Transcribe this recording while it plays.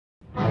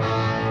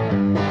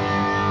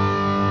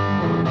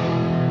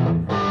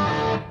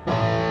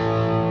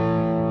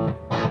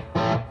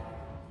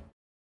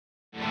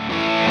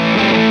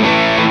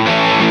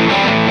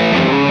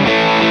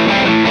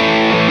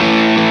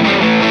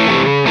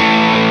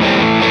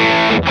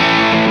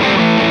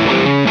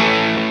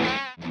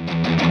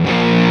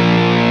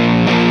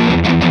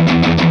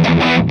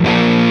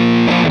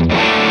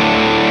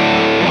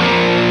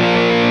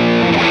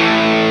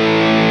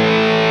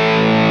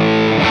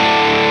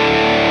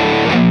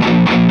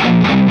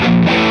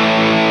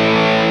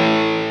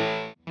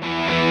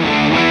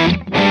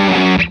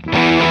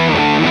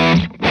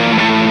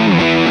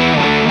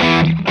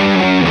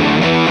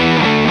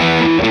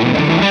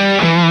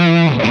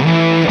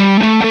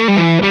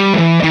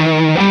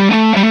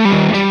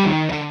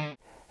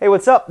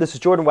what's up? This is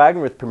Jordan Wagner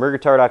with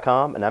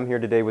PremierGuitar.com, and I'm here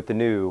today with the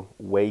new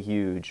Way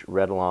Huge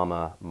Red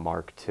Llama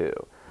Mark II.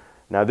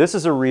 Now, this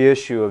is a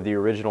reissue of the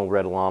original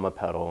Red Llama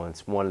pedal, and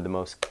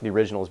the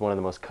original is one of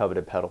the most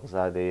coveted pedals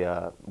out of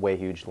the Way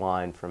Huge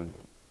line from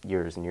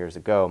years and years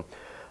ago.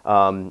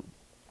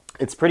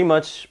 It's pretty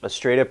much a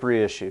straight-up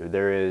reissue.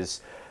 There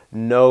is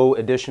no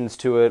additions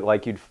to it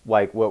like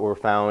what were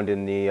found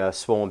in the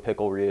Swollen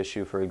Pickle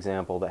reissue, for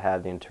example, that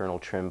had the internal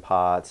trim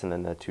pots and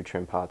then the two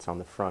trim pots on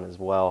the front as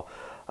well.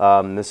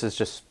 This is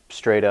just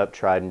straight up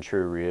tried and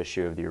true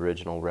reissue of the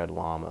original Red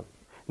Llama.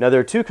 Now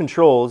there are two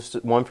controls,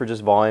 one for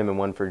just volume and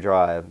one for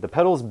drive. The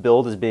pedal's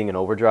billed as being an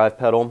overdrive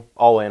pedal,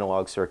 all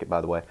analog circuit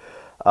by the way.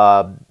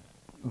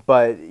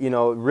 But you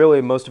know, really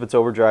most of its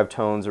overdrive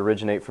tones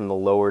originate from the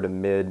lower to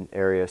mid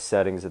area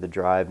settings of the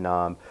drive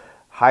knob.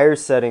 Higher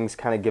settings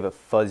kind of give a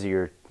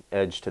fuzzier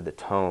edge to the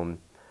tone.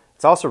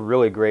 It's also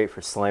really great for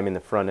slamming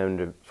the front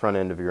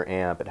end of your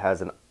amp. It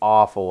has an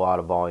awful lot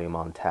of volume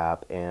on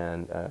tap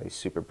and a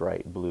super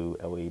bright blue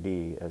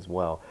LED as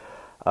well.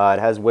 It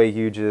has Way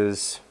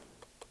Huge's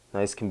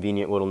nice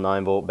convenient little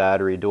 9-volt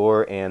battery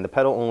door, and the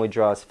pedal only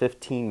draws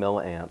 15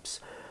 milliamps,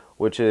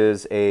 which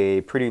is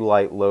a pretty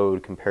light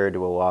load compared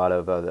to a lot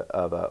of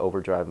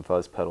overdrive and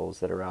fuzz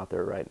pedals that are out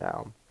there right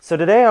now. So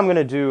today I'm going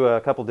to do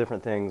a couple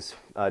different things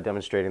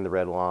demonstrating the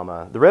Red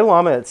Llama. The Red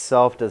Llama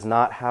itself does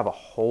not have a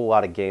whole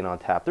lot of gain on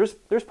tap.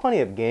 There's plenty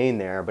of gain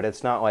there, but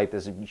it's not like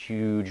this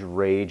huge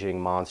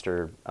raging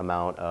monster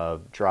amount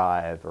of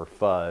drive or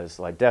fuzz,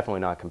 like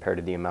definitely not compared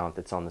to the amount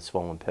that's on the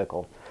Swollen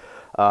Pickle.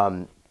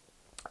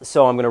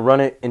 So I'm going to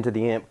run it into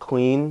the amp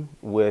clean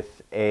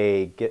with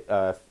a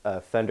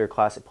Fender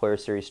Classic Player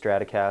Series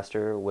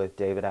Stratocaster with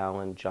David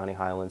Allen, Johnny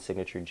Highland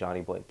signature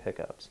Johnny Blake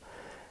pickups.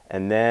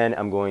 And then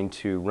I'm going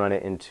to run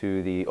it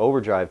into the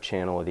overdrive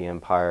channel of the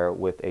Empire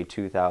with a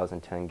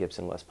 2010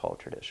 Gibson Les Paul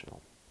Traditional.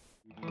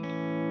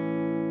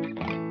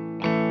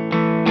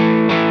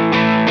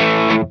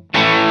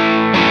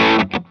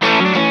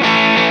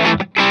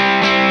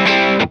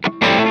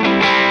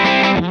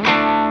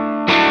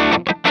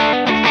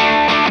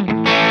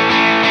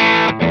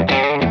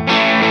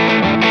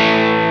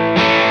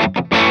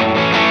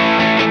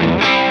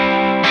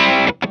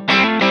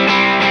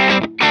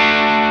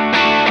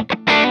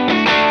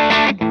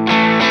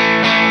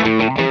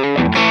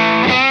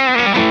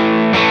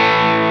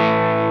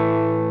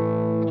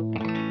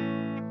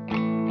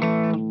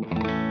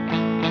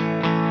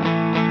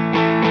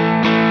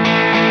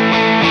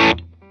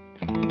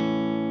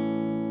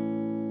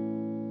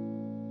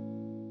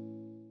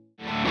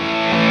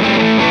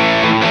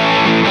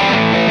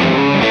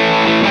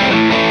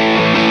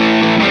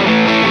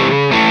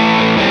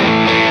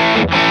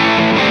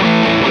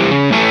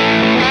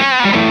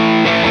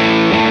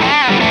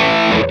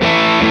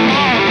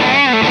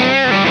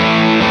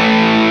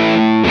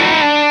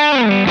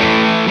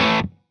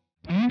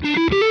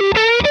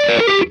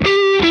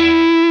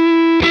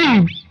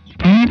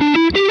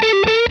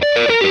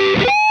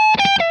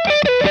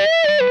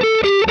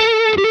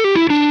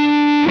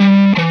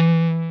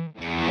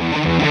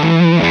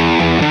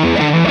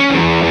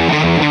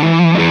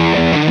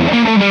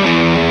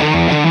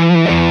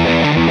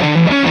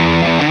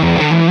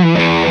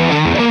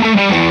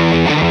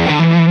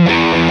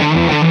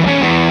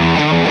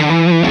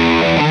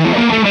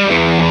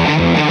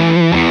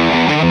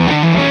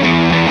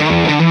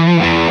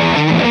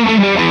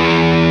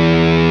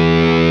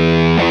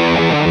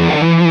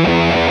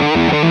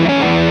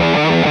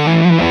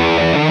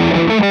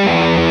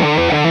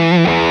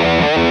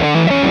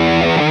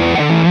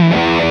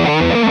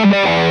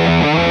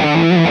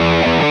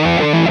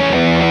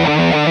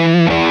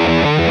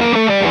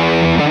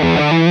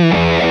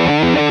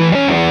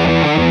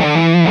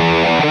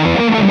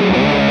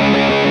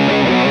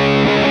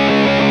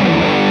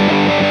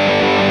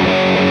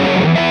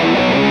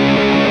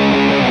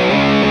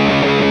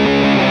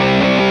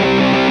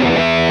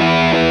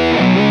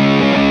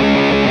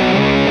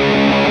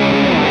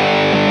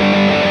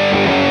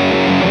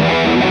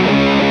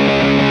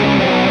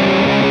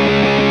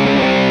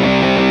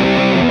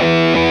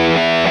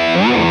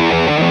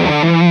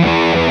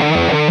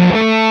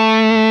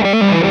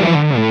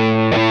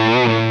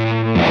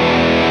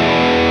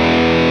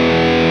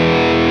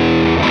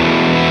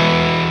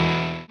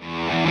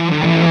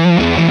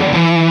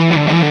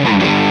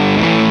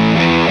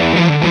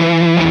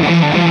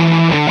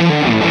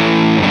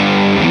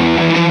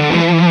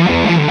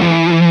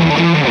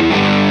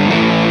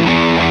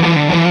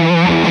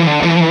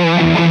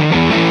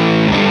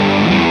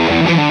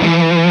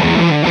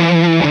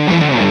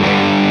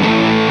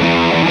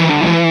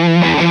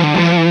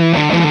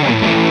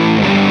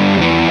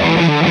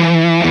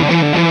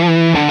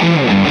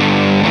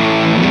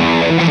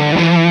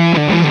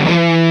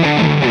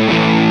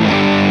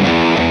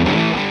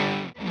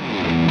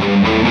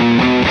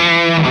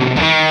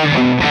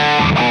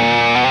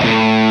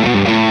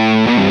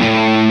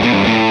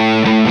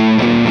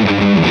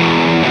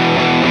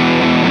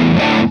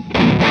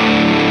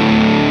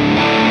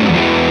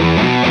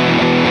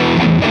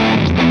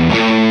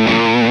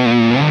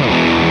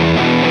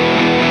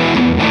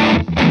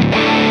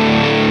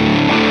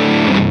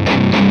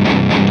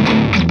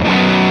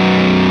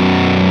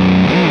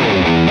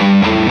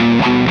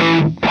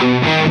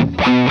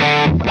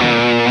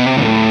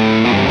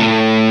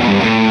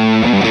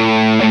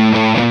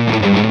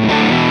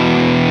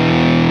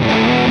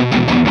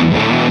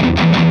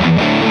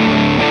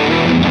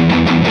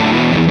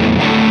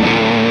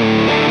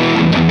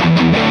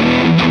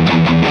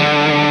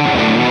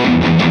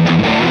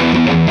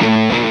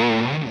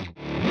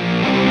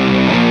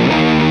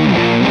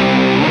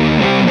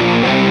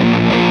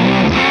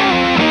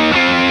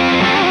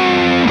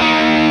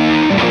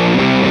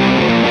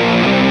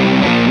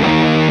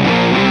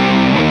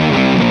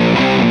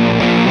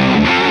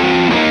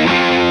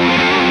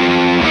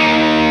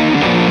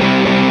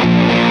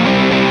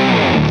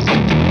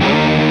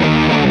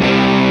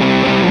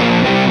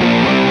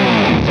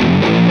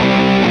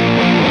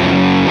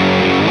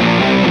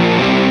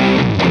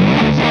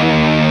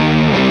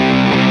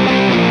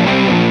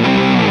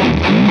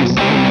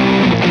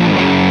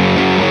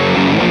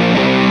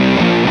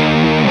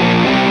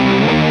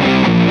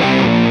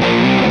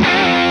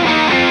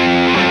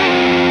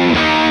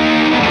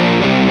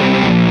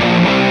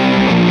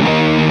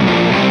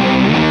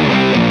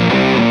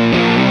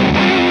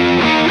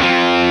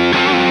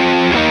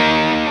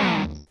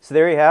 so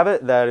there you have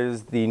it. That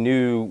is the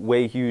new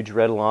Way Huge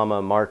Red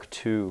Llama Mark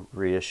II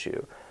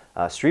reissue.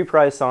 Street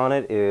price on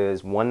it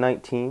is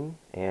 $119,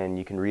 and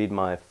you can read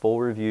my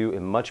full review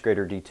in much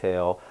greater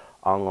detail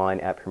online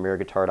at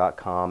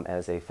premierguitar.com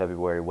as a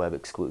February web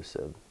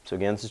exclusive. So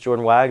again, this is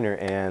Jordan Wagner,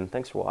 and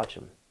thanks for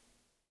watching.